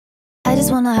I just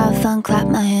wanna have fun, clap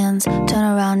my hands, turn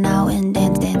around now and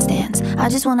dance, dance, dance. I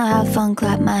just wanna have fun,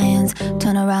 clap my hands,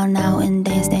 turn around now and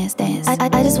dance, dance, dance.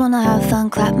 I just wanna have fun,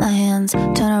 clap my hands,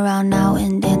 turn around now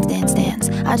and dance, dance, dance.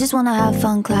 I just wanna have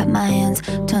fun, clap my hands,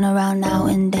 turn around now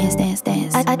and dance, dance,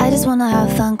 dance. I just wanna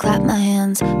have fun, clap my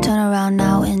hands, turn around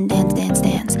now and dance, dance,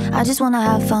 dance. I just wanna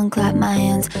have fun, clap my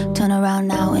hands, turn around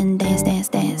now and dance, dance,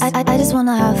 dance. I just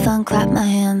wanna have fun, clap my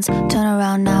hands, turn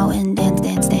around now and dance,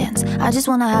 dance, dance. I just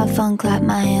wanna have fun, clap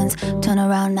my hands, turn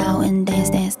around now and dance,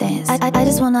 dance, dance. I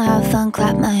just wanna have fun,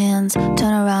 clap my hands,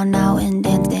 turn around now and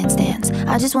dance, dance, dance.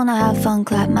 I just wanna have fun,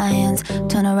 clap my hands,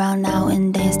 turn around now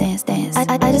and dance, dance, dance.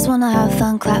 I just wanna have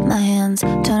fun, clap my hands,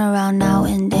 turn around now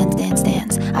and dance, dance,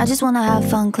 dance. I just wanna have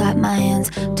fun, clap my hands,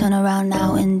 turn around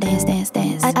now and dance, dance,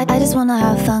 dance. I just wanna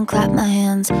have fun, clap my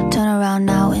hands, turn around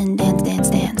now and dance, dance,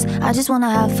 dance. I just wanna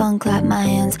have fun, clap my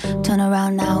hands, turn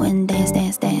around now and dance,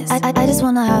 dance, dance. I just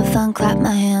wanna have fun, clap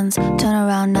my hands, turn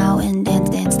around now and dance,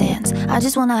 dance, dance. I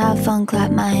just wanna have fun,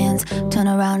 clap my hands, turn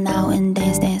around now and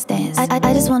dance, dance, dance. I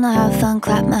just wanna have fun,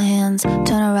 clap my hands,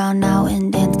 turn around now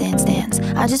and dance, dance, dance.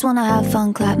 I just wanna have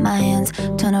fun, clap my hands,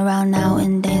 turn around now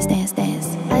and dance, dance, dance.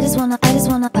 I just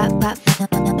wanna clap, clap,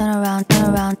 turn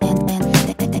around, dance, dance, dance.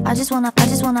 I just wanna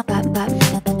clap, clap,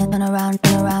 turn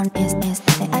around, dance, dance,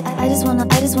 dance. I just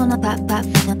wanna clap, clap,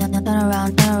 turn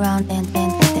around, dance,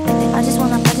 dance, dance. I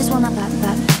just wanna clap,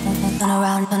 clap,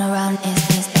 turn around, dance,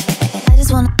 dance, dance. I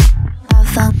just wanna have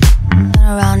fun, turn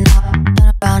around now,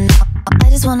 turn around now. I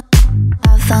just wanna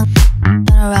have fun,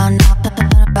 turn around now,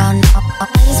 turn around now. I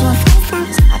just wanna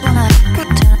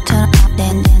turn around,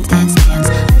 dance, dance, dance.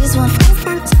 I just wanna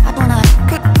turn around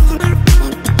now.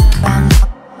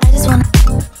 I just wanna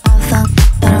have fun,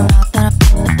 turn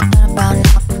around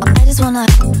now. I just wanna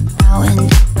now and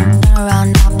turn around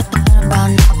now, turn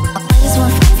around now. I just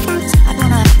wanna turn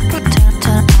around,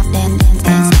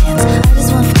 dance, dance, dance.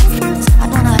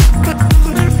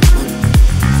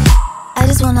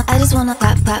 I just wanna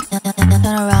clap, clap, turn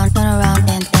around,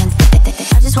 dance, dance,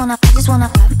 dance. I just wanna clap,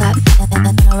 clap,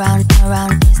 turn around,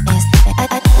 dance, dance, dance.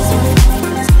 I just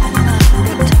wanna